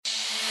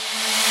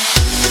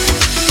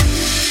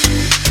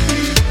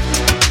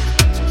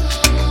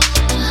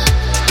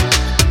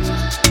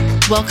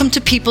Welcome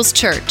to People's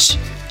Church.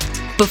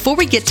 Before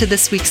we get to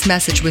this week's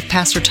message with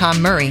Pastor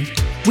Tom Murray,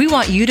 we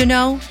want you to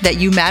know that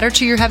you matter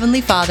to your Heavenly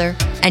Father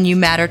and you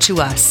matter to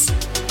us.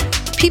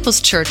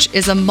 People's Church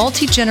is a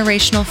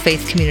multi-generational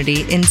faith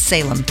community in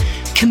Salem,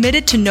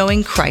 committed to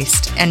knowing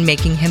Christ and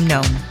making Him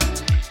known.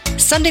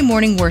 Sunday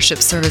morning worship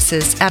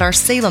services at our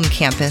Salem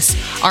campus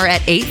are at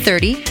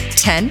 8:30,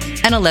 10,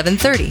 and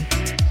 11:30.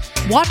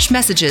 Watch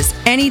messages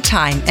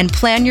anytime and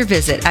plan your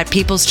visit at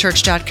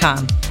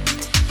peopleschurch.com.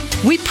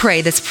 We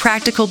pray this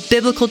practical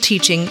biblical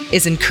teaching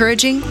is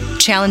encouraging,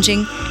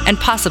 challenging, and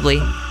possibly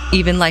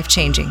even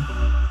life-changing.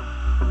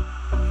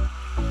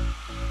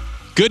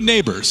 Good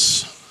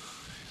neighbors.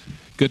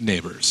 Good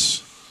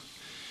neighbors.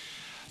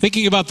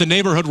 Thinking about the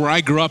neighborhood where I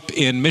grew up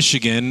in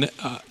Michigan,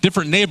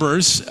 different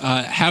neighbors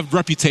have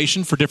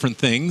reputation for different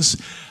things.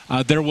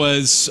 There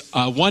was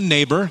one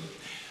neighbor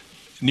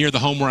near the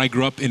home where I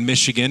grew up in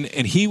Michigan,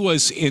 and he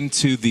was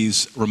into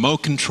these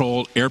remote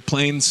control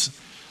airplanes,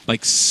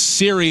 like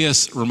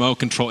serious remote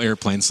control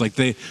airplanes. Like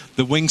the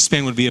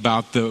wingspan would be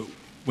about the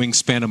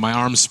wingspan of my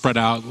arms spread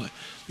out.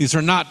 These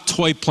are not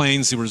toy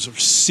planes. They were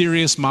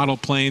serious model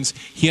planes.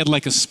 He had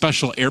like a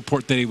special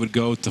airport that he would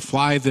go to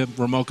fly the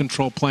remote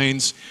control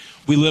planes.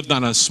 We lived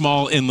on a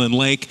small inland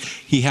lake.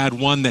 He had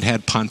one that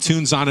had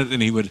pontoons on it,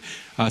 and he would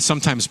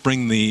sometimes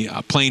bring the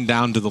plane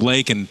down to the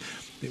lake, and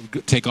it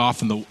would take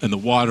off in the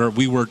water.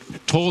 We were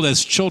told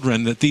as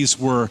children that these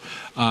were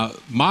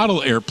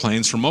model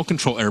airplanes, remote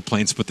control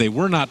airplanes, but they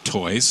were not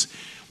toys.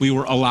 We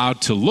were allowed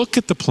to look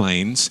at the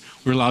planes.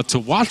 We were allowed to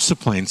watch the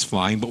planes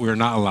flying, but we were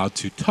not allowed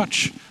to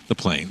touch the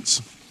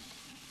planes.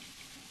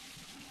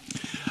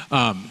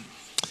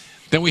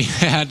 Then we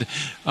had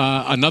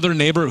another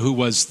neighbor who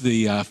was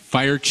the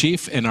fire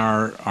chief in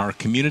our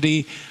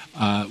community.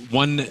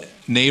 One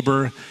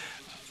neighbor,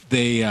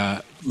 they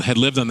had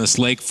lived on this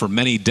lake for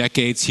many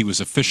decades. He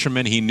was a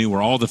fisherman. He knew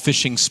where all the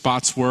fishing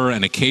spots were,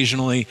 and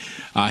occasionally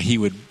he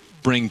would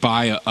bring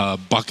by a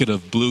bucket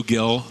of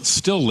bluegill,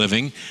 still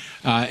living,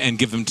 and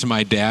give them to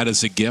my dad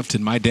as a gift.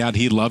 And my dad,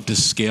 he loved to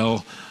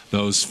scale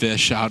those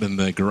fish out in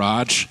the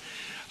garage.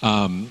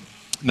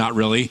 Not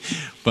really,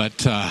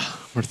 but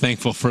we're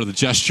thankful for the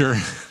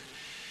gesture.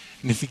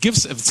 And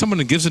if someone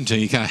gives it to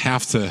you, you kind of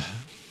have to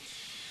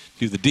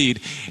do the deed.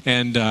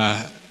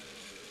 And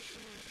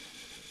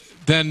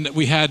then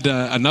we had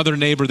another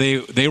neighbor.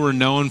 They were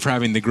known for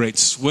having the great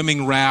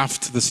swimming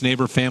raft. This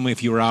neighbor family,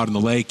 if you were out in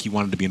the lake, you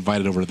wanted to be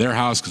invited over to their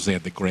house because they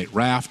had the great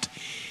raft.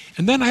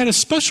 And then I had a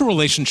special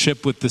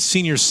relationship with the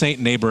senior saint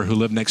neighbor who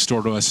lived next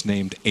door to us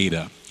named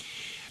Ada.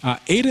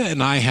 Ada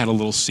and I had a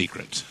little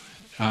secret.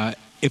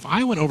 If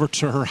I went over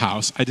to her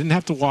house, I didn't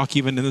have to walk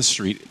even in the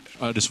street,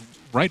 just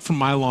right from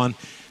my lawn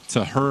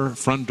to her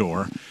front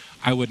door.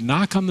 I would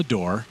knock on the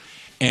door,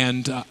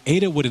 and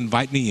Ada would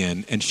invite me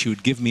in, and she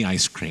would give me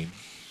ice cream,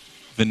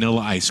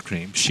 vanilla ice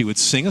cream. She would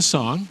sing a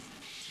song.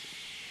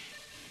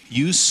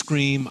 You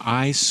scream,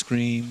 I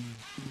scream,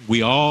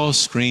 we all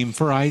scream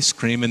for ice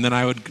cream, and then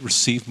I would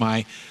receive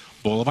my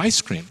bowl of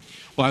ice cream.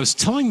 Well, I was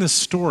telling this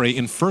story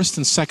in first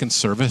and second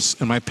service,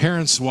 and my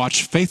parents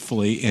watched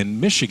faithfully in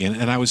Michigan,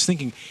 and I was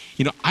thinking,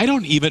 I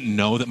don't even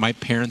know that my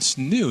parents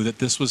knew that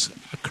this was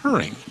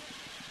occurring.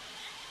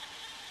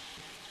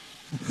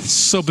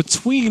 So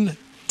between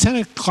 10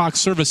 o'clock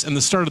service and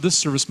the start of this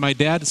service, my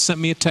dad sent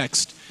me a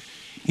text.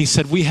 He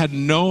said, we had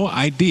no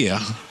idea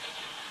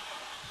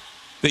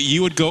that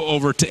you would go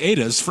over to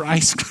Ada's for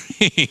ice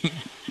cream.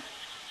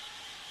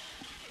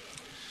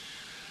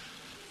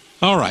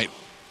 All right.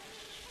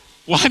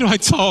 Why do I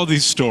tell all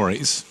these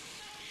stories?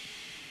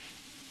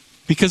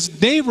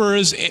 Because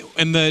neighbors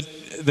in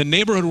the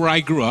neighborhood where I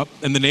grew up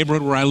and the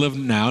neighborhood where I live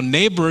now,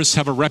 neighbors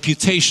have a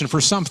reputation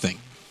for something.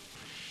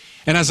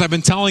 And as I've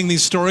been telling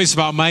these stories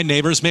about my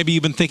neighbors, maybe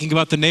you've been thinking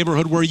about the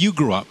neighborhood where you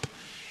grew up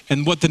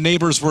and what the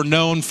neighbors were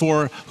known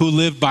for who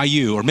lived by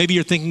you. Or maybe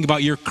you're thinking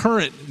about your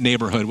current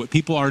neighborhood, what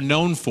people are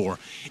known for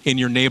in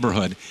your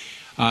neighborhood.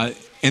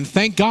 And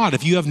thank God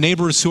if you have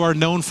neighbors who are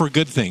known for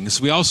good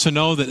things. We also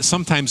know that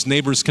sometimes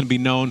neighbors can be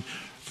known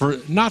for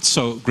not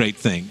so great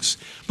things.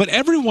 But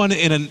everyone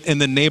in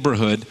the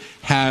neighborhood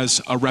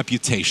has a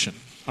reputation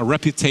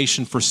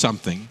for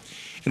something.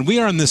 And we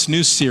are in this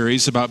new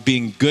series about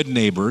being good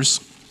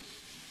neighbors.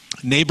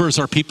 Neighbors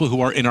are people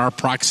who are in our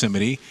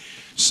proximity.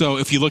 So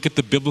if you look at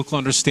the biblical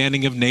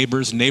understanding of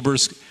neighbors,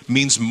 neighbors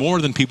means more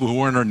than people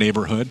who are in our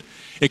neighborhood.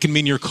 It can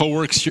mean your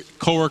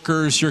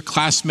coworkers, your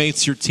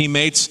classmates, your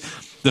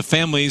teammates, the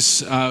families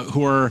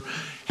who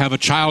have a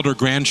child or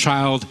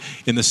grandchild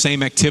in the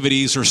same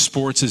activities or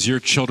sports as your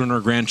children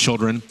or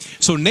grandchildren.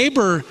 So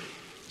neighbor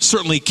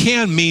certainly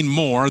can mean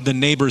more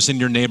than neighbors in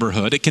your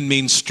neighborhood. It can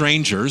mean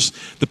strangers.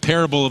 The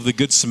parable of the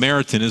Good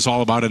Samaritan is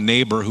all about a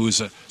neighbor who is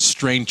a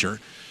stranger.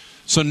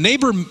 So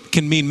neighbor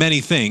can mean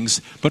many things,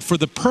 but for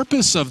the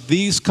purpose of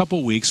these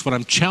couple weeks, what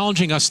I'm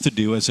challenging us to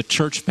do as a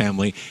church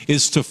family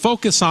is to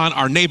focus on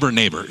our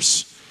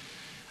neighbors,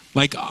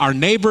 like our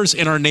neighbors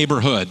in our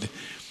neighborhood.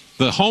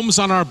 The homes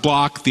on our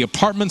block, the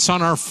apartments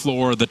on our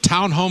floor, the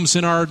townhomes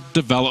in our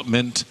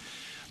development,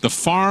 the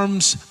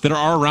farms that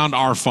are around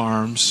our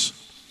farms.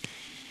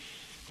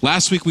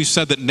 Last week we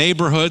said that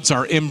neighborhoods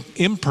are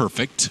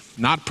imperfect,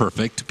 not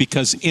perfect,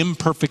 because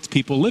imperfect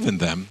people live in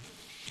them.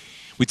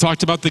 We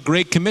talked about the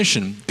Great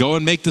Commission, go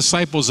and make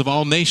disciples of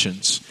all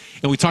nations.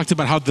 And we talked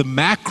about how the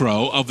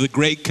macro of the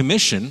Great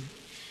Commission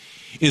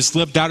is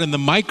lived out in the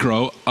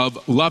micro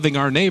of loving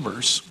our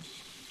neighbors.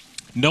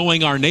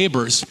 Knowing our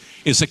neighbors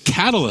is a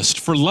catalyst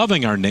for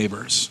loving our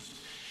neighbors.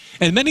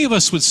 And many of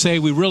us would say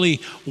we really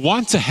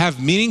want to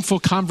have meaningful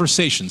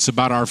conversations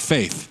about our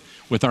faith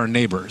with our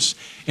neighbors.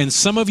 And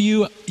some of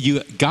you,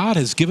 God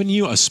has given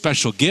you a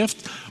special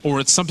gift, or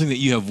it's something that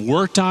you have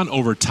worked on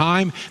over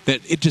time, that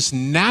it just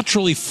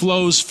naturally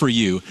flows for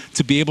you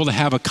to be able to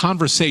have a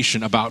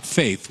conversation about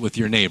faith with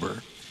your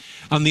neighbor.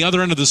 On the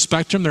other end of the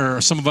spectrum, there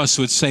are some of us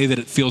who would say that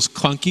it feels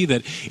clunky,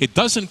 that it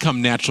doesn't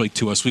come naturally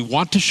to us. We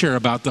want to share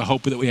about the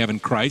hope that we have in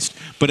Christ,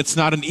 but it's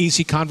not an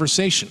easy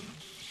conversation.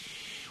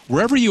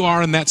 Wherever you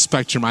are in that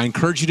spectrum, I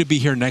encourage you to be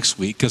here next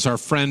week because our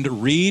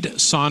friend Reed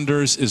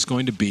Saunders is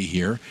going to be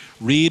here.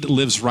 Reed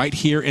lives right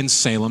here in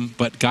Salem,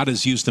 but God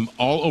has used him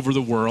all over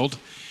the world.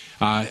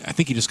 I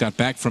think he just got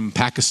back from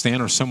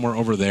Pakistan or somewhere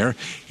over there.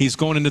 He's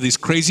going into these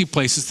crazy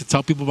places to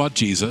tell people about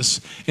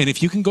Jesus. And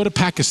if you can go to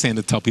Pakistan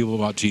to tell people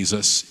about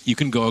Jesus, you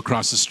can go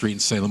across the street in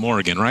Salem,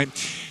 Oregon, right?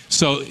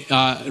 So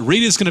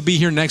Reed is going to be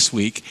here next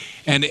week.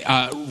 And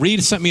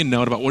Reed sent me a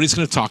note about what he's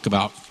going to talk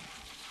about.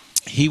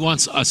 He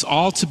wants us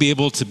all to be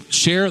able to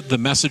share the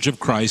message of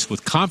Christ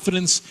with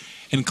confidence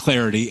and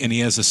clarity, and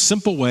he has a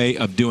simple way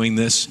of doing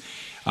this.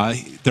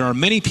 There are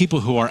many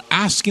people who are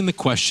asking the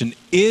question,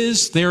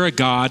 is there a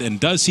God and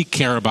does he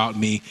care about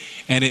me?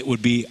 And it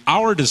would be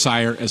our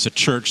desire as a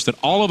church that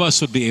all of us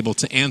would be able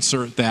to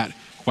answer that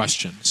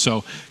question.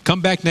 So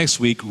come back next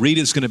week. Reed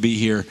is going to be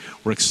here.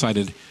 We're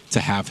excited to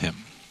have him.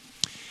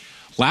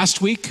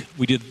 Last week,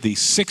 we did the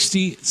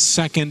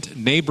 60-second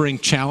neighboring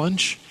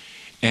challenge.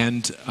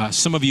 And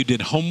some of you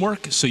did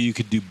homework, so you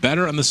could do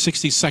better on the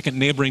 60-second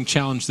neighboring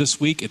challenge this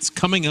week. It's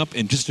coming up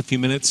in just a few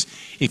minutes.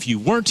 If you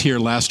weren't here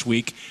last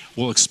week,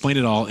 we'll explain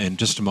it all in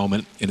just a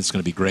moment, and it's going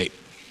to be great.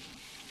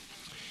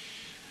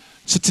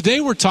 So today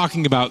we're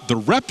talking about the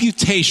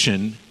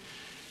reputation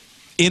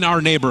in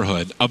our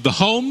neighborhood of the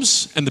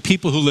homes and the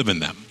people who live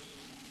in them.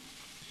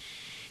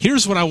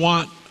 Here's what I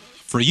want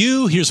for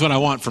you. Here's what I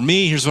want for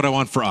me. Here's what I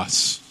want for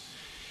us.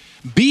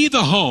 Be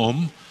the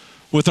home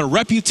with a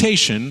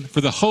reputation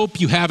for the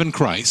hope you have in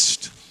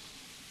Christ.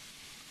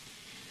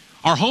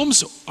 Our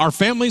homes, our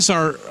families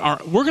we're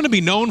going to be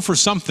known for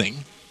something.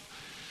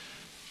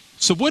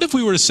 So what if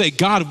we were to say,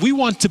 God, we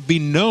want to be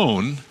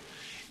known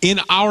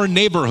in our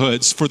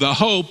neighborhoods for the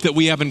hope that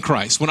we have in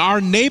Christ. When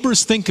our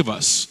neighbors think of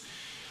us,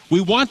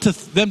 we want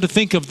them to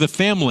think of the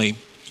family,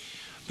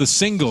 the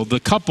single,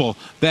 the couple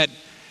that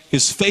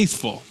is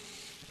faithful,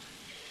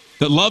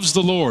 that loves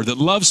the Lord, that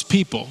loves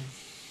people.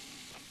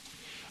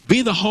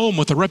 Be the home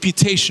with a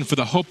reputation for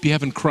the hope you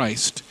have in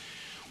Christ.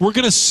 We're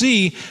going to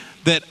see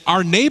that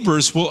our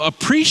neighbors will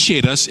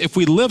appreciate us if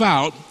we live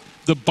out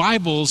the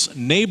Bible's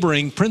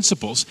neighboring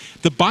principles.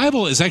 The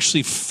Bible is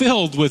actually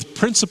filled with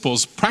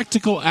principles,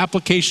 practical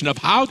application of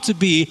how to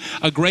be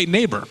a great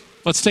neighbor.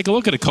 Let's take a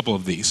look at a couple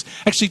of these.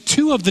 Actually,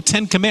 2 of the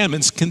 10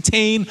 commandments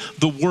contain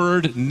the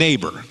word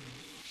neighbor.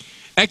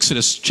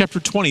 Exodus chapter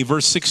 20,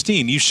 verse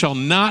 16, you shall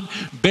not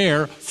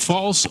bear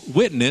false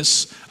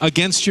witness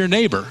against your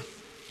neighbor.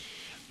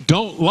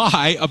 Don't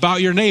lie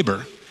about your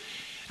neighbor.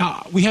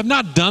 Now, we have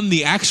not done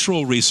the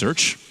actual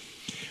research,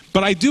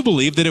 but I do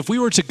believe that if we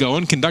were to go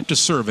and conduct a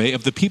survey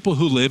of the people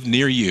who live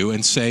near you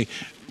and say,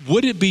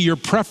 would it be your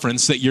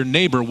preference that your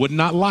neighbor would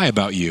not lie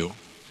about you?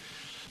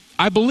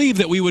 I believe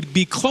that we would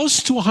be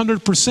close to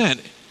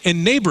 100%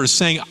 in neighbors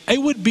saying,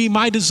 it would be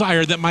my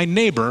desire that my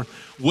neighbor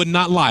would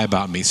not lie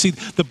about me. See,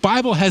 the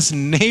Bible has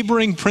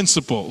neighboring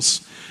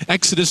principles.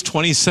 Exodus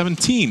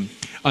 20:17,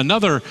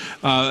 another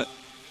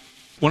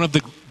one of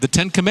the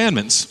 10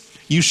 commandments.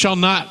 You shall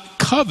not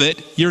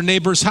covet your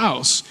neighbor's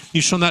house.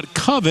 You shall not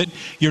covet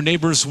your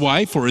neighbor's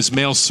wife or his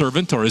male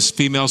servant or his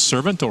female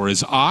servant or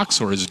his ox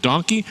or his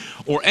donkey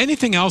or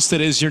anything else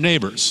that is your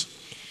neighbor's.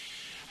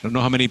 I don't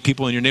know how many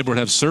people in your neighborhood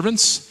have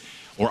servants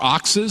or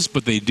oxes,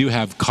 but they do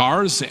have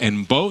cars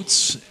and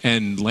boats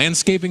and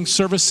landscaping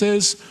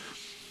services.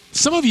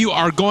 Some of you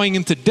are going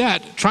into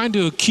debt trying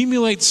to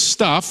accumulate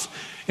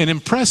stuff and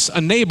impress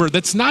a neighbor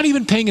that's not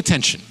even paying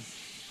attention.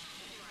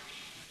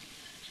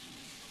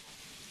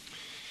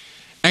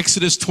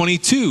 Exodus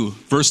 22,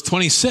 verse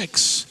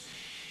 26.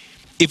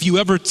 If you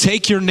ever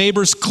take your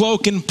neighbor's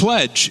cloak in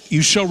pledge,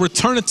 you shall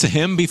return it to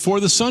him before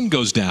the sun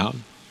goes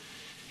down.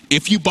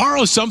 If you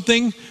borrow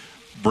something,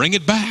 bring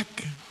it back.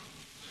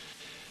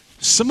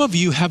 Some of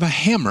you have a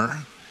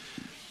hammer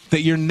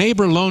that your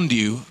neighbor loaned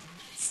you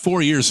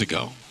 4 years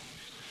ago,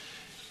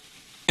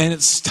 and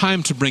it's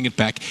time to bring it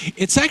back.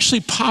 It's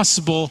actually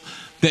possible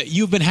that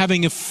you've been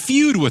having a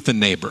feud with a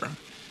neighbor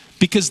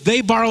because they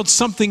borrowed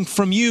something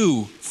from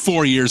you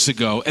 4 years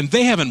ago and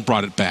they haven't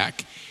brought it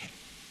back.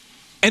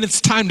 And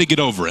it's time to get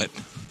over it.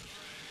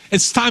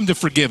 It's time to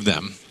forgive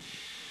them.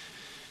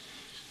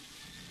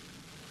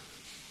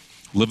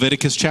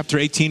 Leviticus chapter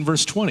 18,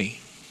 verse 20.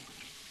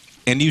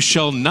 And you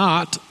shall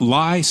not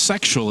lie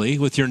sexually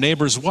with your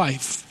neighbor's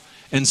wife,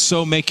 and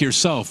so make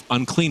yourself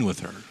unclean with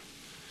her.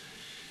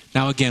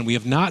 Now again, we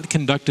have not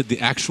conducted the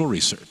actual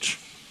research.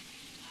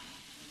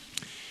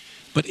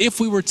 But if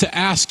we were to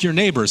ask your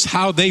neighbors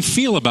how they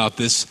feel about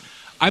this,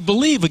 I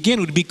believe, again,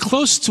 it would be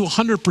close to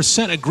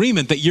 100%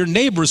 agreement that your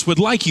neighbors would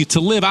like you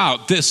to live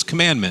out this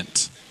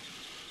commandment.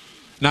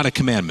 Not a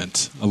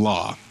commandment, a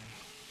law.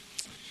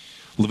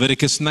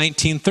 Leviticus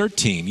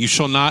 19:13, you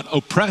shall not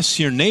oppress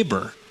your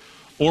neighbor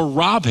or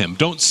rob him.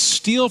 Don't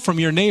steal from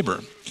your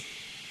neighbor.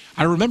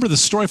 I remember the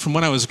story from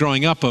when I was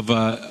growing up of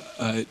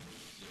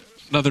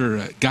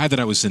another guy that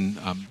I was in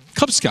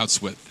Cub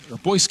Scouts with, or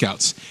Boy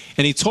Scouts,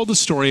 and he told the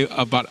story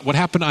about what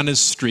happened on his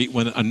street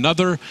when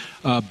another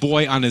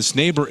boy in his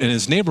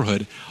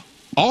neighborhood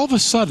all of a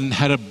sudden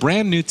had a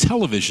brand new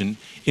television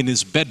in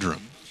his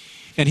bedroom.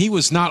 And he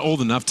was not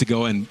old enough to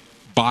go and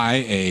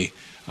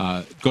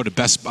go to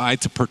Best Buy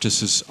to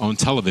purchase his own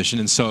television,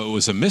 and so it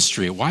was a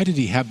mystery. Why did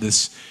he have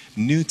this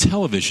new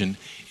television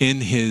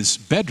in his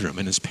bedroom?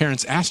 And his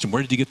parents asked him,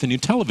 where did you get the new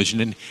television?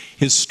 And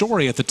his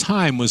story at the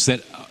time was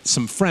that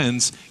some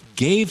friends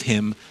gave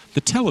him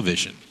the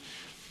television.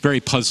 Very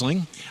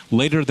puzzling.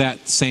 Later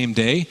that same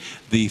day,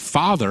 the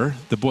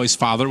boy's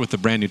father with the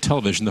brand new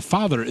television, the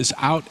father is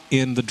out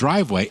in the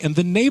driveway, and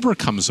the neighbor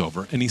comes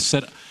over, and he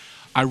said,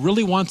 I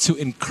really want to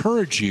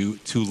encourage you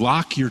to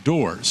lock your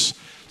doors.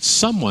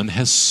 Someone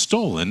has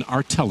stolen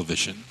our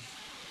television.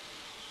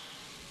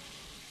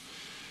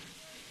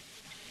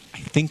 I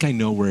think I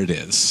know where it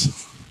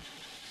is.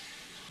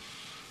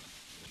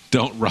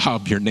 Don't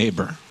rob your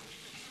neighbor.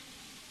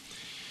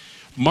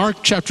 Mark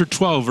chapter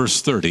 12,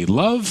 verse 30.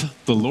 Love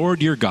the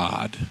Lord your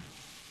God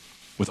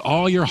with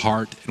all your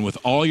heart and with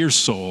all your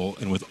soul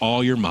and with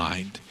all your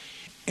mind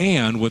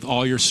and with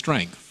all your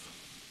strength.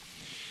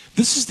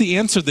 This is the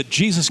answer that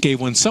Jesus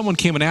gave when someone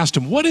came and asked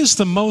him, what is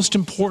the most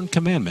important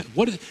commandment?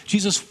 What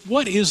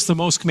is the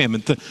most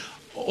commandment? The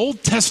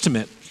Old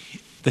Testament,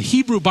 the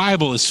Hebrew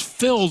Bible is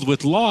filled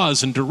with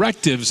laws and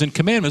directives and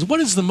commandments.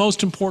 What is the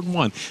most important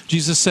one?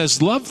 Jesus says,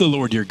 love the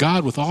Lord your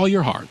God with all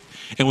your heart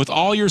and with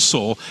all your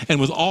soul and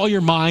with all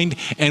your mind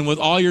and with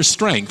all your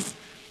strength.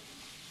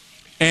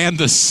 And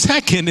the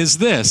second is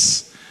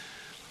this,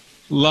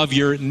 love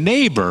your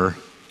neighbor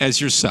as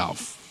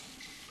yourself.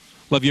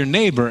 Love your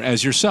neighbor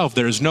as yourself.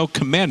 There is no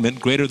commandment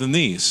greater than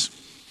these.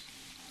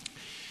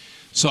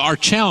 So our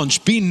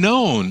challenge, be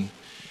known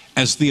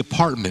as the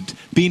apartment,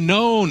 be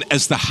known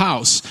as the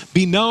house,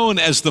 be known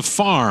as the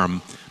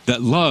farm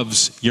that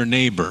loves your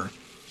neighbor.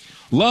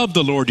 Love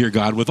the Lord your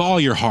God with all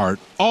your heart,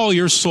 all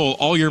your soul,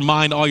 all your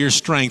mind, all your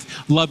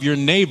strength. Love your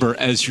neighbor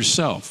as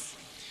yourself.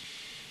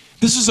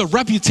 This is a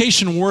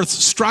reputation worth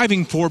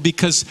striving for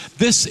because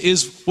this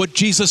is what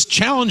Jesus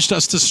challenged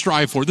us to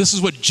strive for. This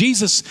is what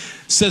Jesus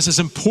says is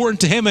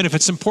important to him, and if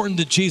it's important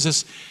to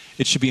Jesus,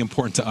 it should be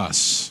important to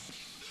us.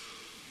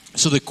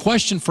 So the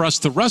question for us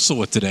to wrestle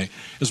with today,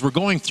 as we're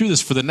going through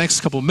this for the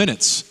next couple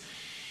minutes,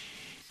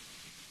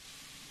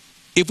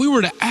 if we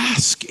were to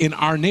ask in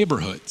our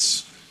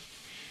neighborhoods,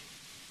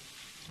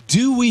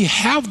 do we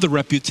have the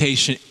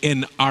reputation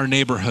in our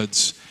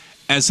neighborhoods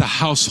as a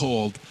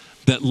household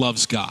that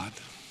loves God?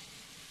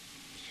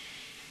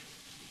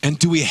 And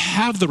do we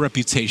have the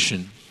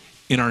reputation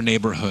in our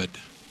neighborhood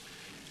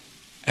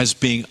as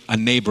being a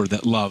neighbor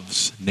that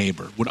loves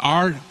neighbor? Would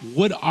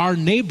our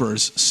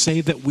neighbors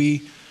say that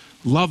we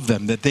love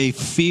them, that they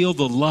feel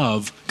the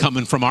love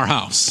coming from our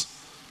house?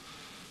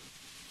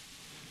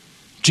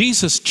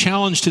 Jesus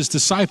challenged his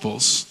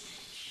disciples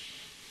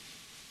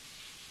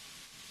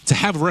to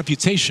have a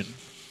reputation.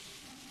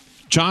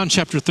 John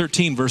chapter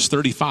 13, verse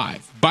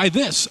 35. By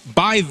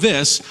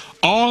this,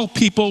 all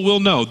people will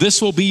know.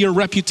 This will be your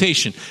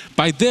reputation.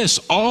 By this,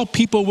 all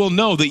people will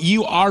know that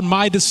you are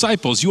my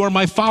disciples. You are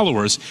my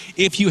followers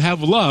if you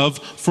have love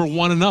for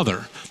one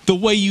another. The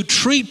way you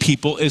treat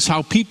people is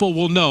how people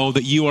will know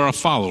that you are a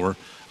follower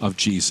of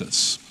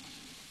Jesus.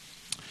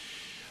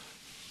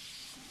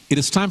 It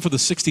is time for the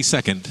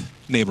 60-second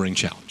neighboring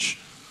challenge.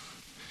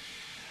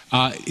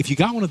 If you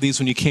got one of these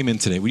when you came in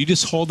today, will you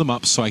just hold them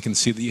up so I can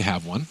see that you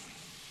have one?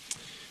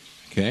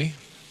 Okay.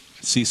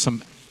 See,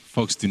 some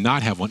folks do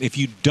not have one. If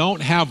you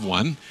don't have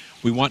one,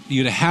 we want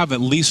you to have at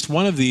least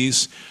one of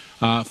these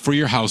for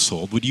your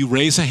household. Would you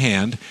raise a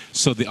hand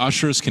so the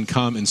ushers can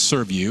come and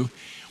serve you?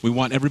 We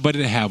want everybody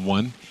to have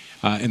one.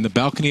 In the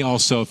balcony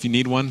also, if you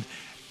need one,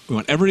 we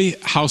want every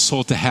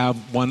household to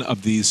have one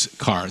of these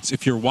cards.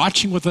 If you're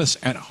watching with us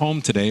at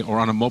home today or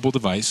on a mobile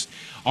device,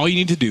 all you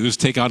need to do is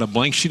take out a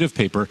blank sheet of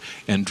paper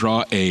and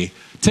draw a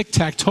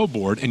tic-tac-toe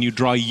board, and you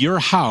draw your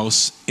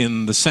house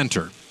in the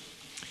center.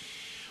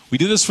 We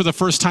did this for the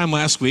first time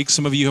last week.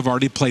 Some of you have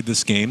already played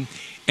this game.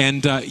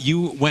 And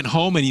you went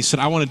home and you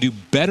said, I want to do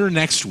better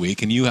next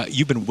week. And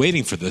you've been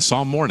waiting for this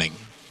all morning.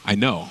 I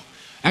know.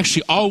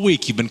 Actually, all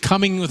week you've been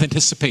coming with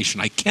anticipation.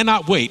 I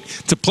cannot wait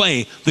to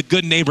play the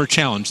Good Neighbor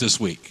Challenge this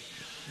week.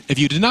 If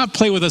you did not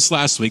play with us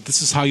last week,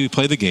 this is how you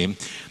play the game.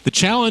 The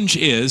challenge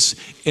is,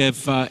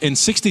 if in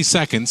 60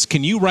 seconds,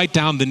 can you write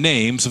down the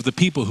names of the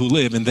people who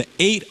live in the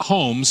 8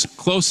 homes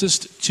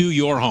closest to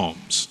your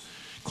homes,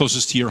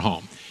 closest to your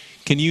home?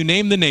 Can you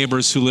name the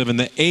neighbors who live in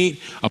the 8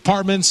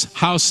 apartments,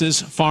 houses,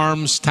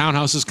 farms,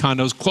 townhouses,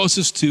 condos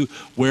closest to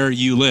where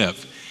you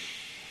live?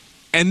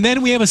 And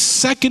then we have a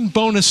second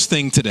bonus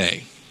thing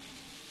today.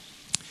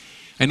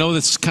 I know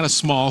that's kind of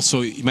small, so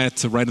you might have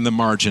to write in the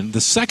margin.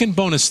 The second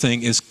bonus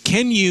thing is,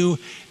 can you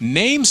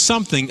name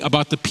something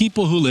about the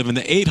people who live in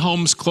the 8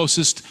 homes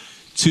closest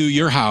to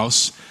your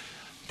house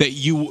that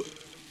you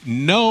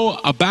know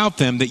about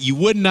them that you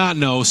would not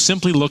know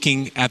simply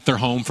looking at their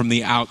home from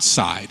the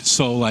outside?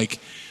 So like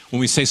when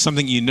we say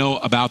something you know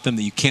about them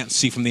that you can't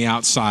see from the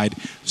outside,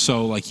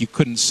 so like you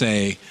couldn't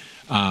say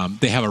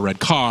they have a red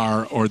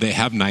car or they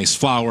have nice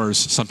flowers,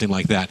 something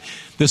like that.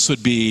 This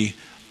would be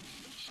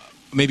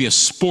maybe a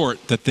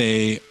sport that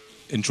they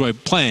enjoy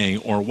playing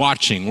or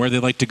watching, where they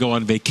like to go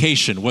on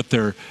vacation, what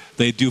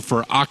they do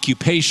for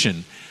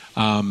occupation,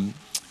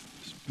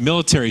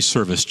 military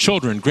service,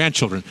 children,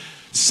 grandchildren.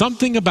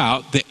 Something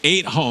about the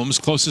 8 homes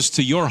closest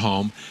to your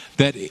home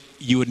that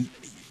you would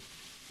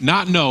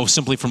not know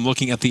simply from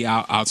looking at the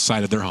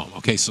outside of their home.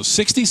 Okay, so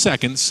 60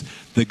 seconds,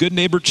 the Good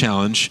Neighbor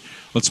Challenge.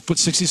 Let's put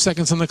 60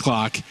 seconds on the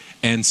clock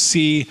and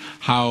see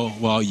how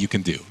well you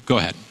can do. Go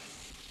ahead.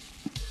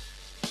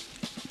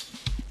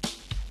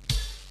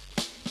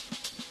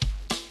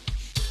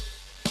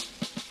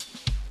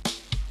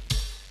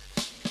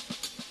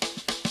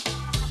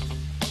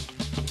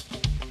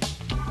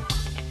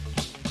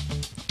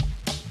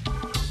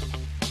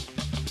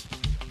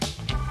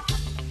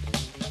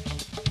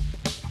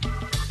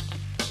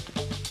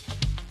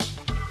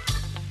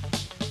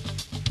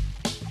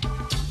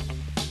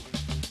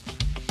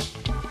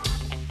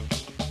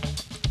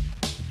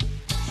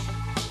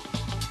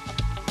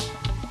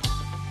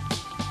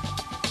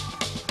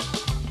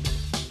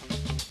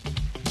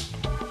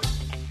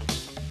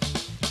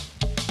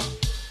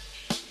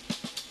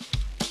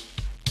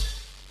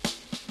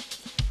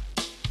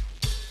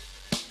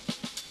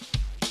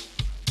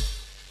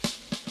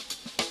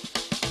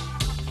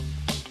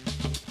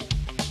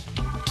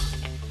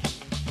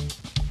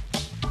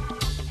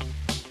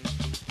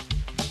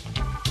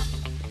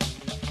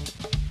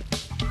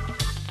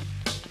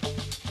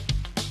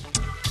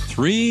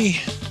 Three,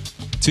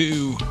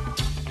 2,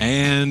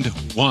 and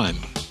 1.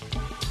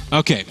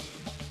 Okay.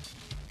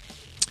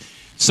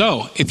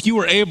 So, if you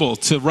were able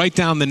to write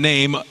down the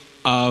name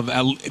of,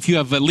 if you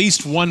have at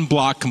least one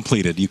block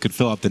completed, you could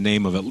fill out the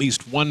name of at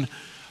least one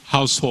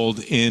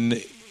household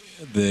in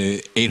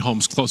the 8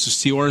 homes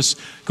closest to yours.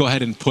 Go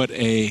ahead and put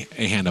a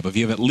hand up. If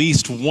you have at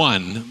least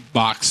one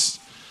box,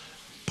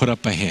 put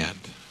up a hand.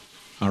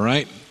 All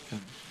right?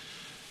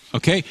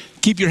 Okay.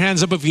 Keep your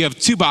hands up if you have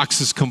 2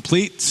 boxes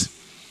complete.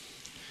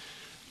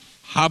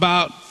 How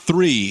about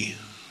 3,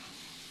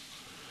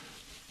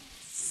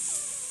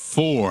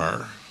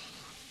 4?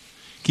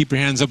 Keep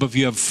your hands up if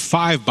you have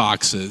 5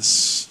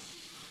 boxes.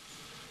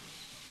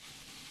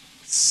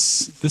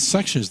 This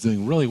section is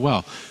doing really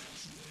well.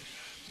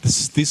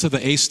 These are the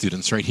A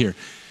students right here.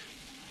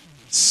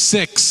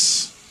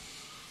 6,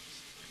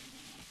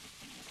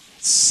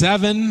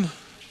 7,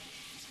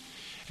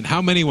 and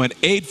how many went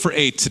 8 for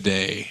 8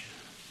 today?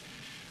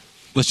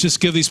 Let's just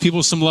give these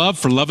people some love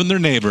for loving their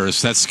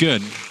neighbors. That's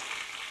good.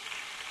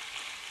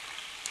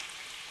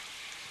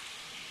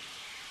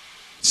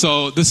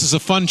 So this is a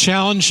fun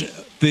challenge.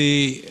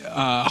 The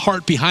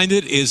heart behind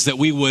it is that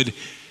we would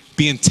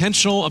be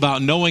intentional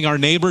about knowing our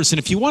neighbors. And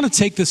if you want to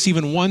take this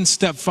even one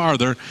step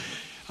farther,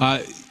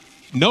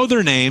 know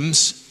their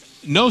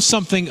names, know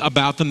something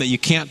about them that you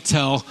can't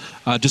tell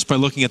just by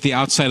looking at the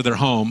outside of their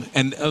home.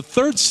 And a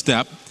third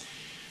step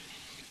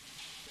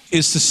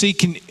is to see,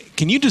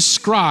 can you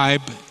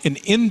describe an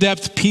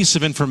in-depth piece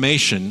of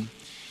information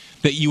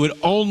that you would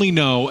only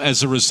know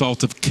as a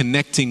result of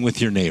connecting with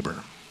your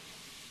neighbor?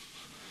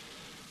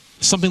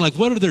 Something like,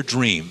 what are their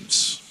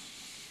dreams?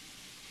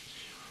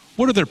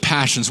 What are their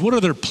passions? What are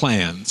their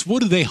plans?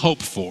 What do they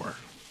hope for?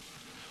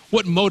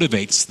 What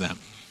motivates them?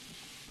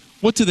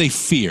 What do they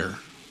fear?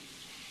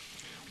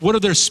 What are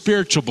their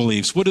spiritual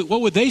beliefs? What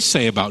would they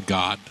say about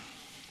God?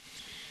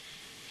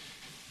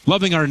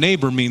 Loving our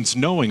neighbor means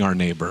knowing our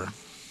neighbor.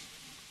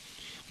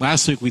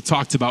 Last week we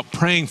talked about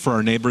praying for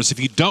our neighbors. If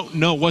you don't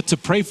know what to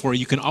pray for,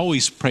 you can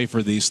always pray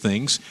for these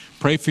things.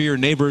 Pray for your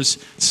neighbor's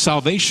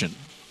salvation,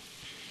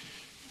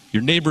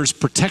 your neighbor's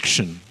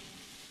protection,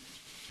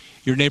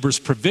 your neighbor's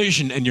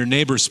provision, and your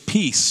neighbor's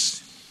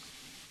peace.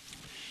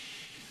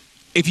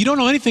 If you don't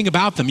know anything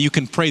about them, you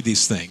can pray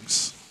these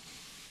things.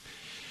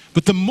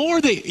 But the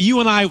more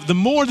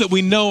that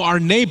we know our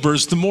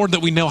neighbors, the more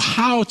that we know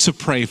how to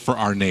pray for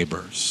our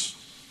neighbors.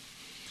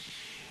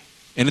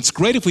 And it's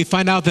great if we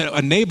find out that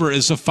a neighbor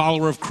is a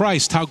follower of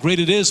Christ. How great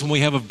it is when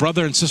we have a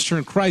brother and sister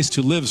in Christ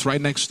who lives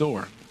right next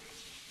door.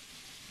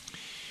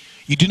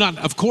 You do not,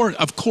 of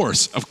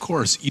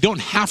course, you don't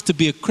have to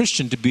be a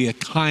Christian to be a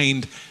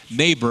kind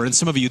neighbor. And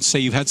some of you would say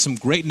you've had some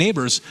great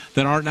neighbors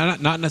that are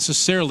not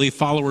necessarily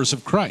followers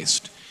of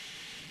Christ.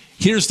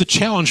 Here's the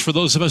challenge for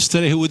those of us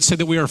today who would say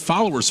that we are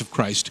followers of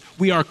Christ.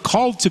 We are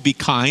called to be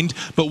kind,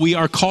 but we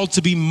are called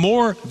to be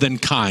more than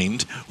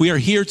kind. We are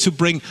here to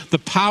bring the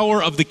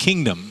power of the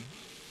kingdom.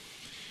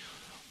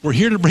 We're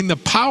here to bring the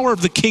power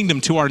of the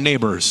kingdom to our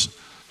neighbors.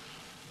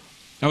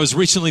 I was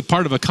recently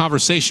part of a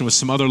conversation with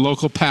some other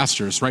local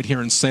pastors right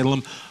here in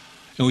Salem,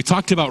 and we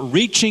talked about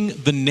reaching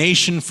the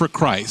nation for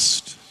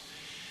Christ.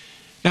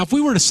 Now, if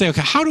we were to say,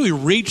 okay, how do we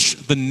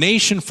reach the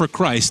nation for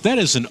Christ? That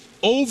is an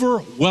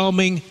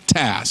overwhelming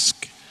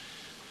task.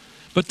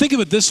 But think of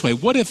it this way.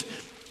 What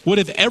if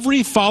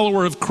every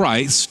follower of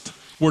Christ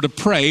were to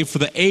pray for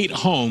the 8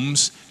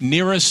 homes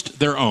nearest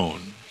their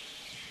own?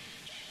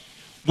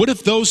 What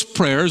if those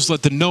prayers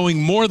led to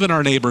knowing more than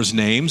our neighbors'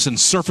 names and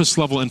surface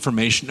level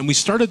information, and we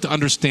started to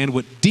understand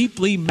what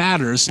deeply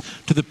matters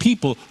to the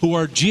people who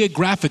are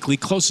geographically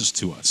closest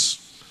to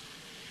us?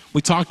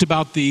 We talked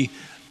about the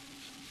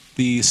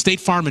State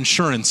Farm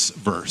Insurance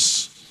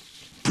verse,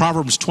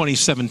 Proverbs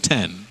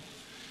 27:10.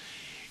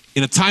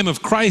 In a time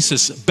of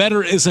crisis,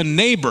 better is a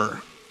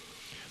neighbor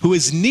who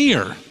is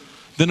near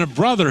than a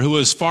brother who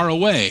is far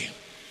away.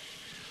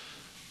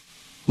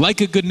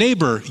 Like a good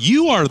neighbor,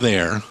 you are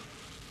there.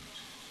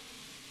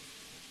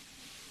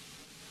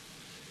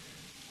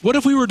 What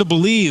if we were to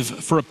believe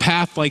for a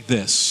path like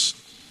this?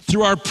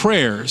 Through our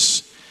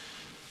prayers,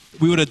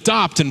 we would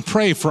adopt and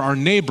pray for our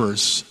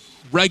neighbors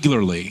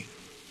regularly.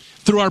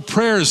 Through our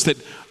prayers, that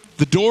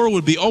the door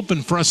would be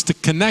open for us to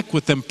connect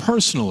with them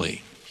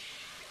personally.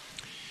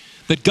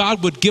 That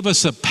God would give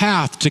us a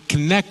path to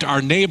connect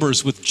our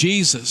neighbors with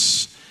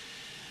Jesus.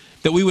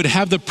 That we would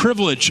have the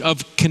privilege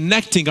of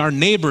connecting our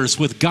neighbors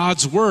with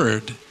God's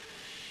word.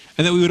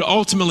 And that we would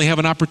ultimately have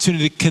an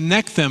opportunity to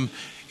connect them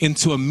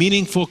into a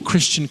meaningful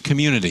Christian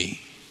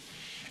community.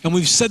 And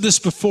we've said this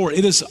before,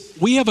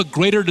 we have a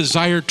greater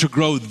desire to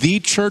grow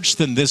the church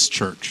than this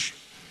church.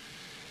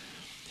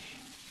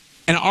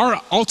 And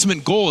our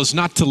ultimate goal is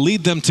not to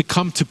lead them to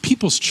come to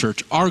People's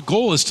Church. Our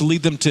goal is to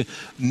lead them to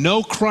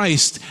know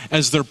Christ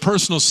as their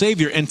personal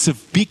Savior and to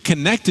be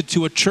connected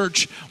to a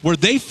church where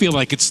they feel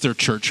like it's their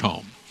church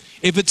home.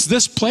 If it's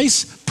this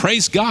place,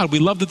 praise God. We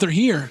love that they're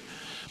here.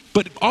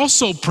 But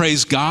also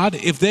praise God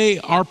if they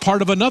are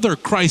part of another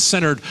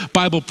Christ-centered,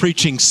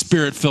 Bible-preaching,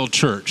 Spirit-filled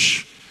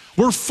church.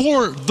 We're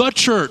for the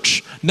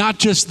church, not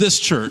just this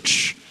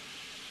church.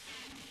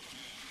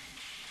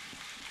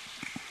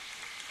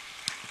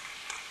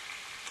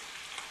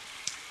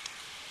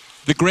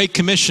 The Great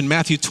Commission,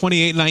 Matthew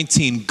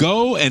 28:19,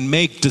 go and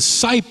make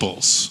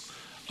disciples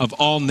of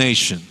all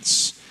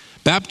nations,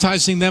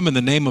 baptizing them in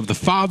the name of the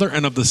Father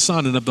and of the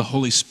Son and of the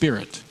Holy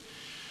Spirit.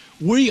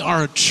 We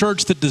are a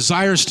church that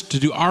desires to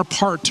do our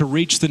part to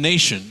reach the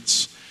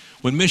nations.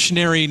 When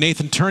missionary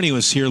Nathan Turney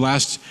was here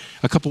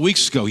a couple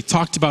weeks ago, he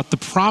talked about the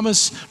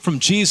promise from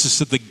Jesus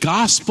that the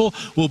gospel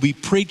will be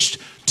preached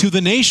to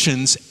the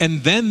nations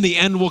and then the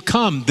end will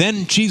come.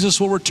 Then Jesus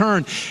will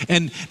return.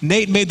 And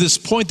Nate made this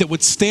point that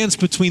what stands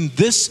between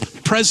this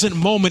present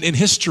moment in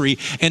history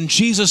and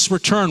Jesus'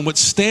 return, what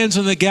stands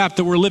in the gap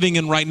that we're living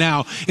in right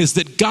now, is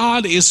that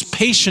God is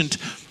patient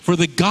for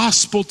the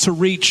gospel to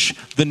reach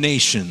the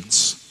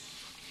nations.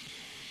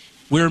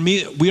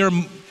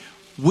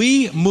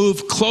 We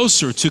move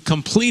closer to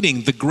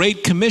completing the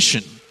Great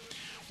Commission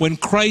when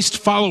Christ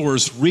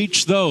followers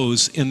reach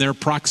those in their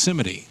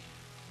proximity.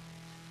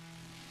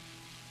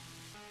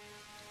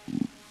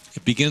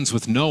 It begins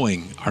with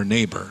knowing our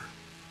neighbor.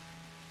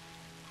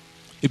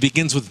 It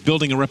begins with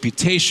building a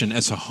reputation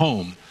as a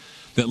home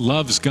that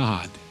loves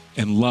God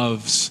and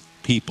loves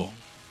people.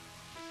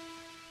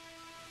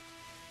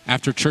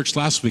 After church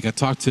last week, I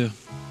talked to a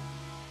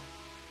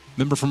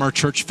member from our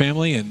church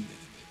family, and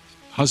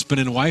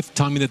husband and wife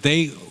telling me that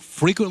they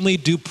frequently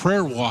do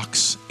prayer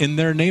walks in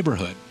their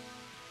neighborhood.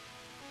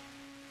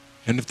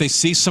 And if they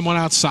see someone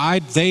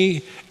outside,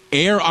 they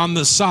err on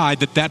the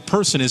side that that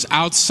person is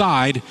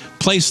outside,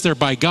 placed there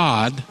by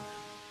God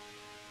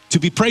to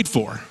be prayed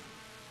for.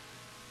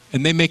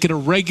 And they make it a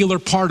regular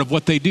part of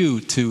what they do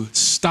to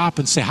stop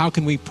and say, how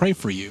can we pray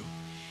for you?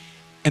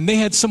 And they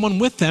had someone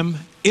with them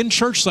in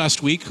church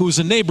last week who was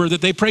a neighbor that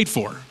they prayed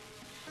for,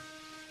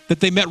 that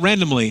they met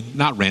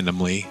not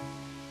randomly,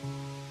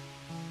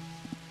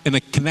 in a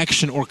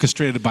connection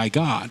orchestrated by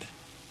God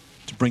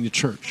to bring to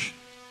church.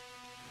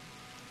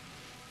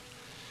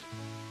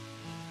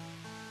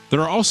 There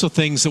are also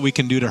things that we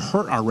can do to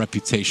hurt our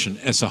reputation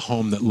as a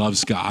home that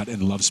loves God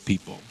and loves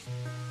people.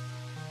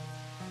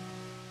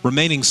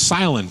 Remaining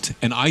silent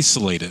and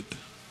isolated.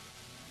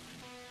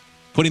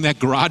 Putting that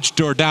garage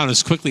door down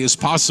as quickly as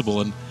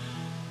possible and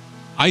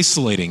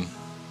isolating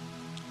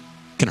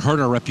can hurt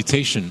our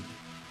reputation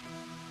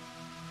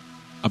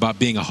about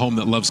being a home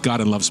that loves God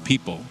and loves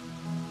people.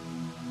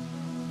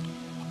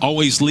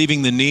 Always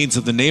leaving the needs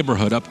of the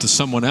neighborhood up to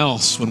someone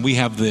else when we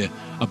have the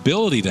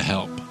ability to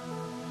help.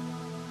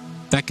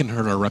 That can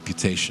hurt our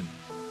reputation.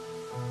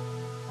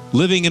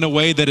 Living in a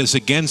way that is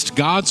against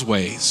God's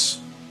ways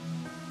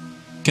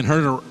can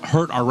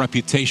hurt our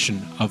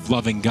reputation of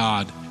loving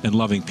God and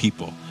loving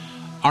people.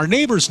 Our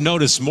neighbors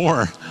notice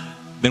more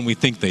than we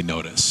think they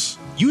notice.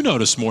 you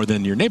notice more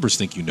than your neighbors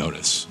think you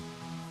notice.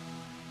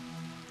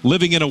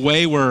 Living in a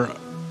way where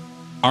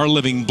our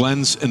living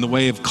blends in the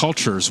way of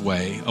culture's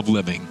way of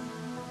living.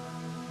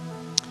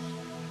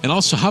 And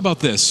also, how about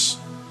this?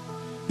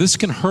 This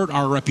can hurt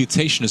our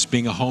reputation as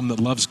being a home that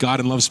loves God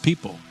and loves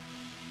people.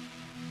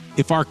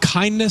 If our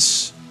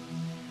kindness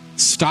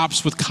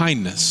stops with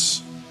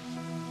kindness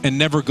and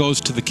never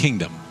goes to the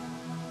kingdom,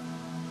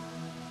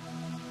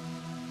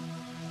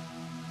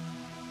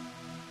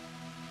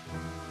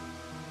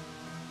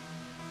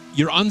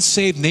 your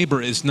unsaved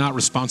neighbor is not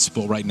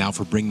responsible right now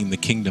for bringing the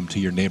kingdom to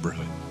your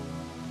neighborhood.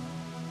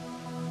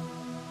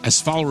 As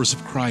followers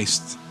of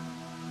Christ,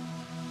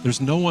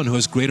 there's no one who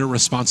has greater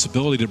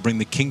responsibility to bring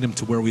the kingdom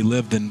to where we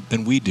live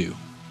than we do.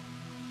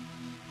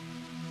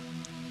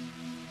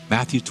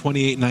 Matthew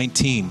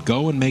 28:19,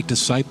 go and make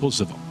disciples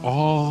of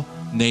all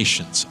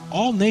nations.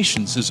 All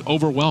nations is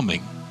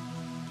overwhelming.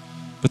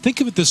 But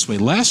think of it this way.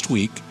 Last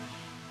week,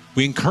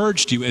 we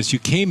encouraged you as you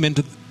came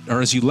into,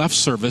 or as you left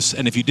service,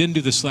 and if you didn't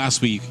do this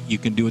last week, you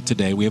can do it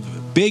today. We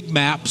have big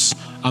maps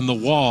on the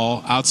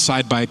wall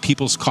outside by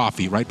People's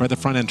Coffee, right by the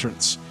front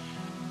entrance.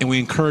 And we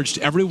encouraged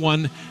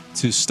everyone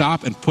to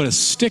stop and put a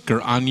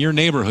sticker on your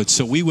neighborhood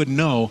so we would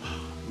know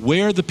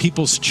where the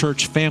People's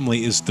Church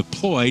family is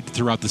deployed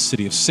throughout the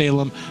city of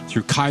Salem,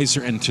 through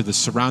Kaiser, and to the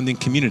surrounding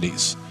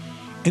communities.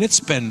 And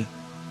it's been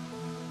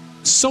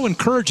so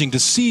encouraging to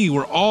see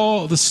where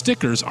all the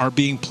stickers are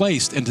being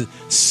placed and to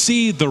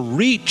see the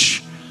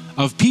reach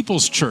of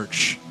People's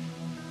Church.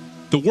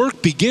 The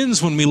work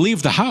begins when we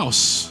leave the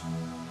house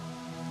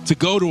to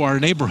go to our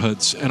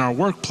neighborhoods and our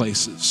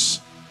workplaces.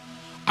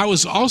 I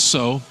was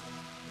also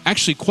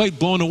actually quite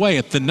blown away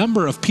at the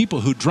number of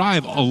people who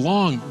drive a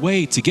long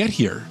way to get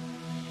here.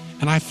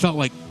 And I felt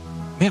like,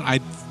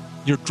 man,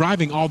 you're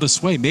driving all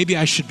this way. Maybe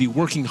I should be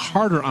working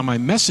harder on my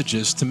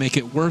messages to make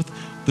it worth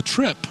the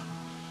trip.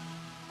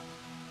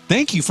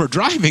 Thank you for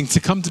driving to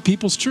come to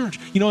People's Church.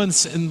 You know, in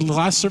the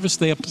last service,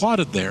 they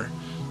applauded there.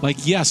 Like,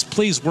 yes,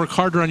 please work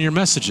harder on your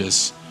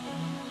messages.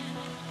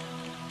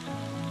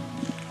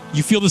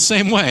 You feel the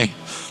same way.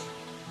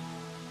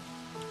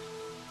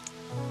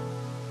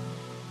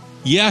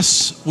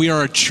 Yes, we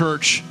are a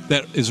church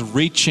that is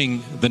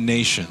reaching the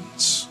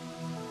nations.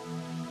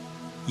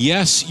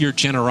 Yes, your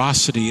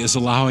generosity is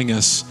allowing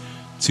us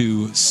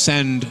to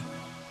send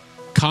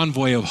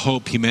Convoy of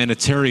Hope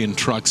humanitarian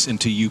trucks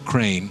into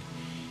Ukraine.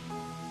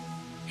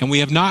 And we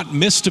have not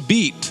missed a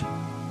beat.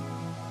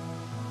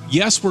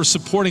 Yes, we're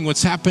supporting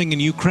what's happening in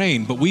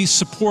Ukraine, but we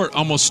support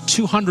almost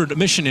 200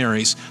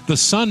 missionaries. The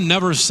sun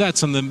never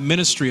sets on the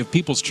ministry of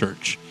People's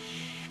Church.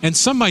 And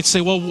some might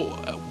say, well,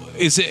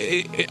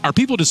 are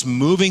people just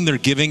moving their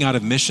giving out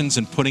of missions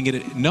and putting it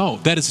in? No,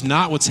 that is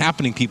not what's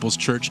happening, People's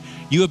Church.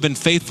 You have been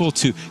faithful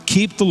to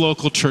keep the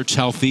local church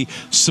healthy,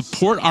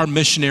 support our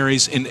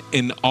missionaries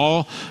in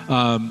all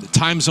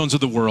time zones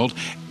of the world,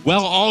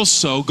 while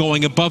also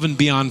going above and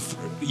beyond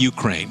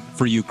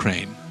for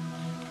Ukraine.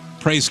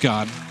 Praise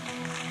God.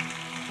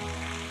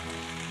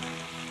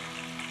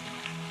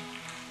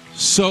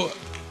 So,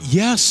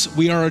 yes,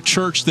 we are a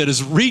church that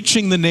is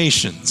reaching the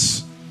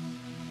nations.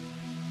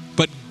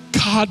 But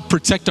God,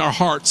 protect our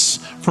hearts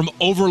from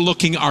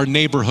overlooking our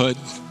neighborhood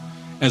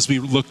as we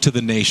look to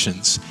the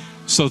nations.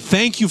 So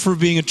thank you for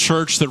being a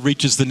church that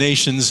reaches the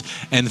nations,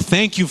 and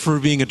thank you for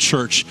being a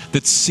church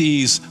that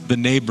sees the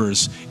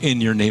neighbors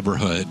in your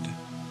neighborhood.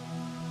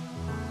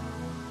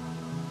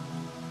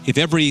 If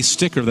every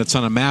sticker that's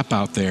on a map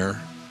out there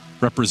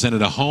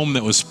represented a home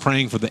that was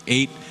praying for the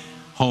 8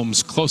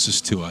 homes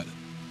closest to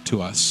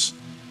us,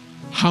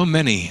 how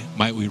many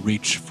might we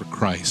reach for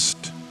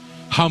Christ?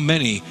 How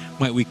many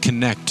might we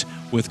connect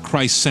with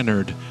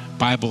Christ-centered,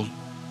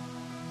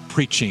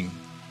 Bible-preaching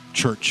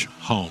church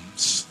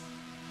homes?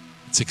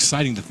 It's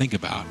exciting to think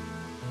about.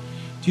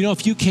 Do you know,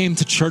 if you came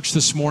to church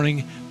this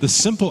morning, the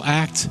simple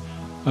act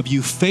of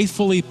you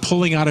faithfully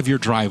pulling out of your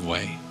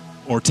driveway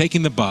or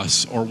taking the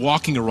bus or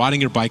walking or riding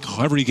your bike,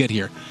 however you get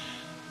here,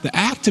 the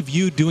act of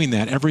you doing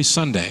that every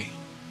Sunday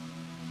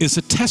is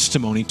a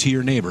testimony to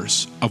your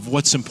neighbors of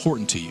what's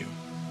important to you.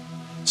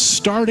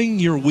 Starting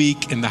your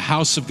week in the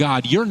house of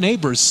God, your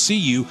neighbors see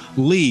you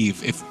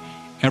leave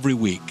every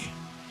week.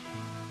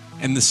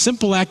 And the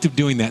simple act of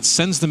doing that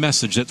sends the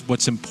message that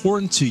what's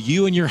important to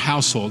you and your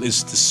household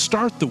is to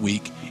start the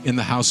week in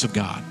the house of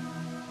God.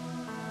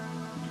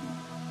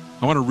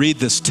 I want to read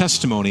this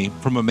testimony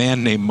from a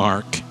man named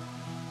Mark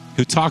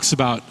who talks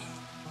about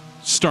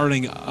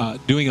starting,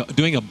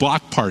 doing a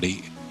block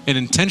party, an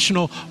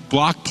intentional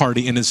block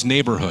party in his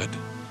neighborhood.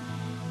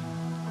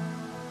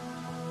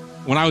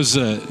 When I was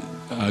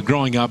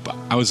growing up,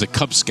 I was a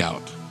Cub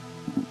Scout.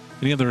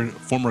 Any other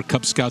former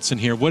Cub Scouts in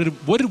here? What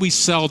did we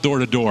sell door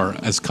to door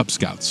as Cub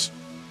Scouts?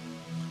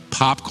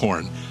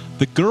 Popcorn.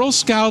 The Girl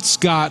Scouts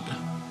got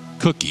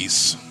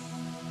cookies.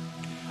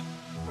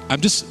 I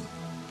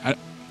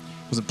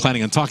wasn't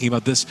planning on talking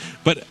about this,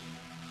 but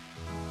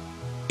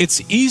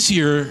it's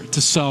easier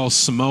to sell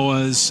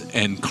Samoas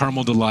and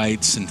Caramel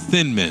Delights and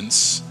Thin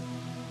Mints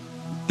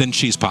than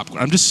cheese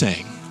popcorn. I'm just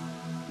saying.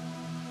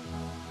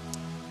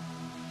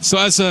 So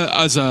as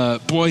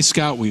a Boy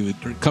Scout,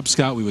 or Cub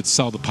Scout, we would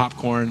sell the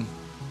popcorn.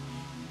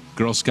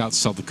 Girl Scouts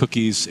sell the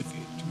cookies.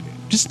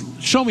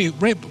 Just show me,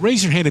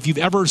 raise your hand if you've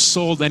ever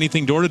sold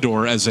anything door to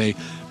door as a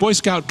Boy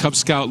Scout, Cub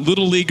Scout,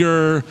 Little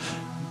Leaguer,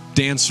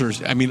 dancer.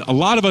 I mean, a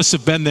lot of us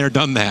have been there,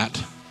 done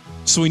that.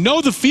 So we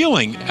know the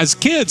feeling as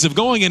kids of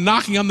going and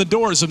knocking on the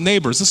doors of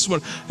neighbors. This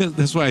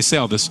is why I say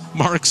all this.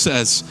 Mark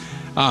says,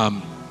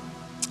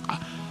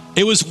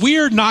 it was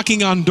weird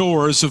knocking on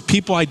doors of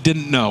people I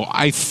didn't know.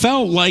 I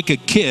felt like a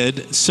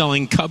kid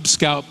selling Cub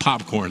Scout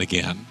popcorn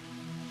again.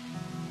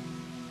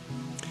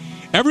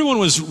 Everyone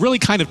was really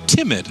kind of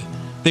timid.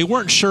 They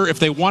weren't sure if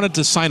they wanted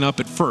to sign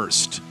up at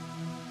first.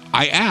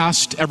 I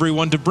asked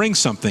everyone to bring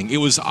something. It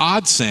was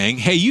odd saying,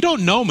 hey, you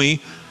don't know me,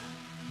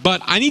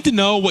 but I need to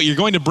know what you're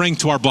going to bring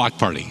to our block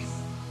party.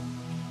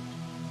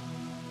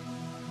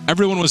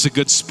 Everyone was a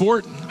good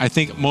sport. I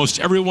think most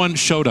everyone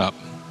showed up.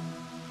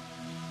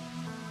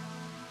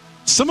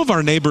 Some of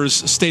our neighbors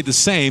stayed the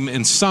same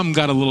and some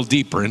got a little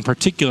deeper. In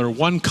particular,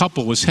 one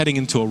couple was heading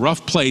into a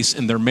rough place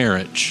in their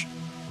marriage.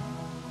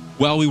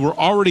 While we were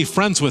already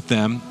friends with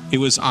them, it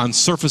was on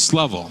surface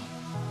level,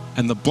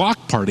 and the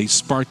block party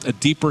sparked a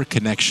deeper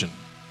connection.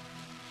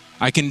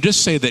 I can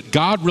just say that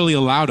God really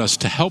allowed us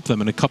to help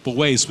them in a couple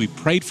ways. We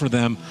prayed for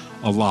them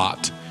a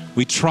lot.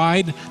 We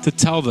tried to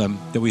tell them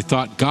that we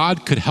thought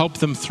God could help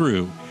them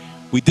through.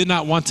 We did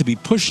not want to be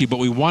pushy, but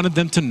we wanted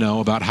them to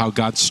know about how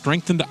God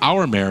strengthened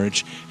our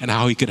marriage and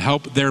how he could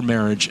help their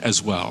marriage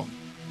as well.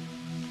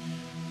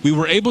 We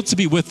were able to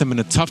be with them in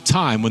a tough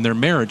time when their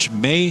marriage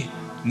may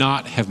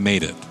not have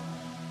made it.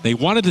 They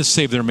wanted to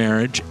save their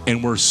marriage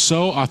and were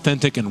so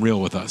authentic and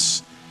real with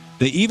us.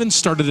 They even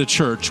started a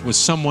church with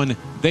someone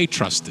they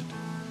trusted.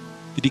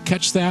 Did you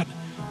catch that?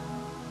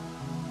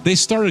 They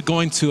started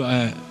going to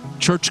a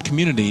church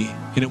community,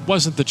 and it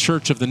wasn't the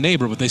church of the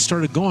neighbor, but they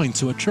started going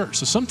to a church.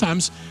 So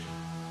sometimes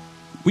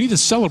we need to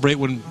celebrate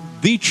when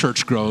the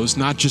church grows,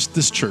 not just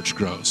this church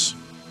grows.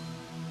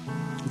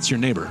 It's your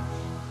neighbor.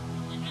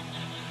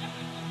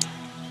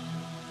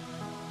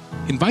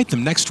 Invite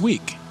them next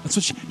week. That's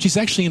what she's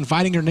actually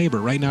inviting her neighbor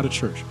right now to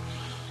church.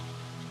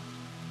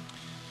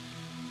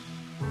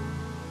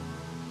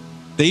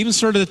 They even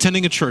started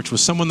attending a church with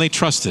someone they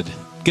trusted.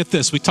 Get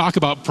this, we talk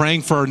about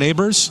praying for our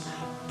neighbors.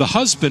 The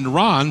husband,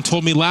 Ron,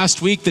 told me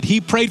last week that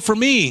he prayed for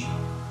me.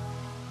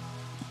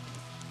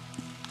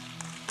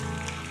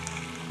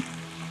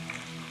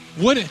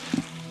 Wouldn't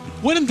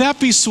that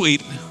be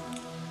sweet?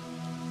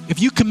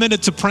 If you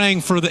committed to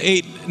praying for the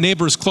 8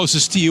 neighbors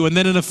closest to you, and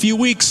then in a few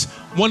weeks,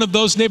 one of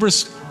those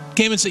neighbors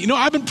came and said,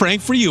 I've been praying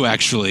for you,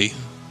 actually.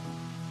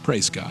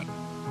 Praise God.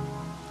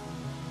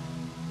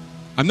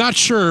 I'm not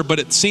sure, but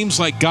it seems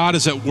like God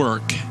is at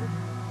work.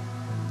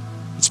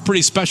 It's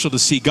pretty special to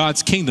see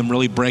God's kingdom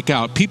really break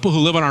out. People who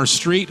live on our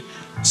street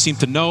seem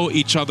to know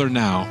each other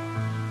now.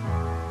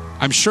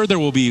 I'm sure there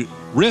will be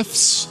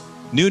rifts,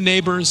 new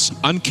neighbors,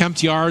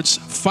 unkempt yards,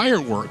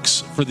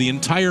 fireworks for the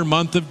entire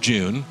month of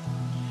June,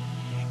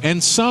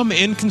 and some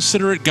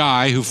inconsiderate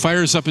guy who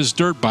fires up his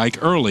dirt bike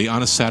early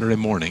on a Saturday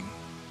morning.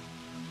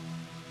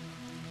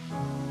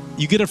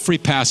 You get a free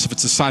pass if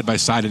it's a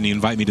side-by-side and you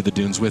invite me to the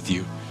dunes with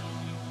you.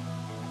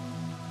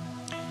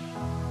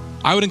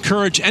 I would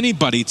encourage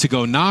anybody to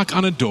go knock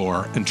on a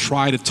door and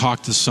try to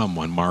talk to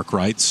someone, Mark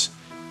writes.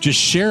 Just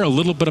share a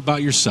little bit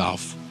about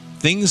yourself.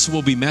 Things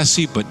will be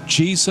messy, but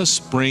Jesus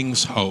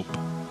brings hope.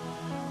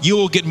 You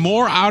will get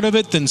more out of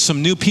it than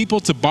some new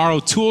people to borrow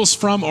tools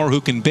from or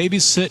who can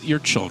babysit your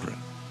children.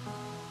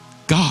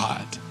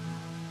 God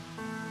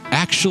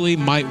actually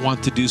might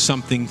want to do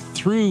something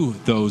through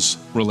those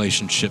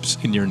relationships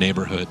in your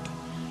neighborhood.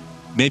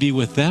 Maybe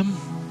with them,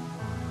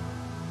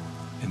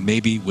 and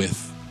maybe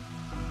with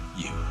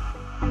you.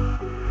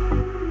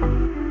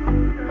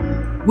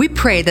 We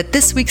pray that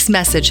this week's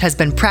message has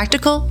been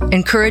practical,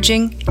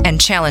 encouraging, and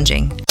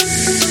challenging.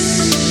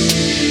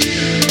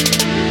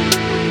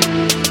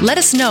 Let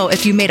us know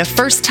if you made a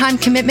first-time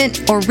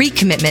commitment or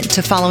recommitment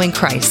to following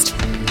Christ.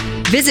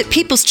 Visit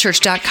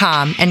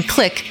peopleschurch.com and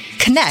click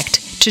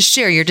Connect to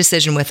share your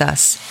decision with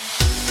us.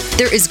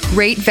 There is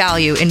great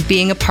value in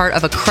being a part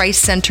of a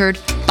Christ-centered,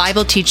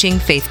 Bible-teaching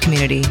faith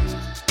community.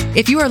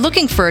 If you are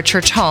looking for a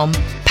church home,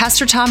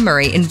 Pastor Tom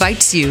Murray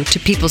invites you to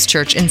People's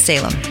Church in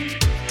Salem.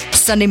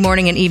 Sunday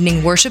morning and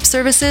evening worship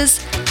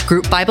services,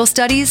 group Bible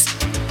studies,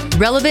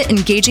 relevant,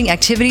 engaging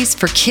activities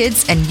for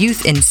kids and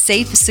youth in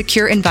safe,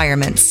 secure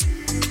environments.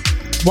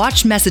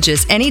 Watch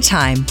messages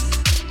anytime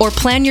or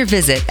plan your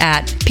visit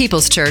at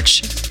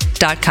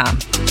peopleschurch.com.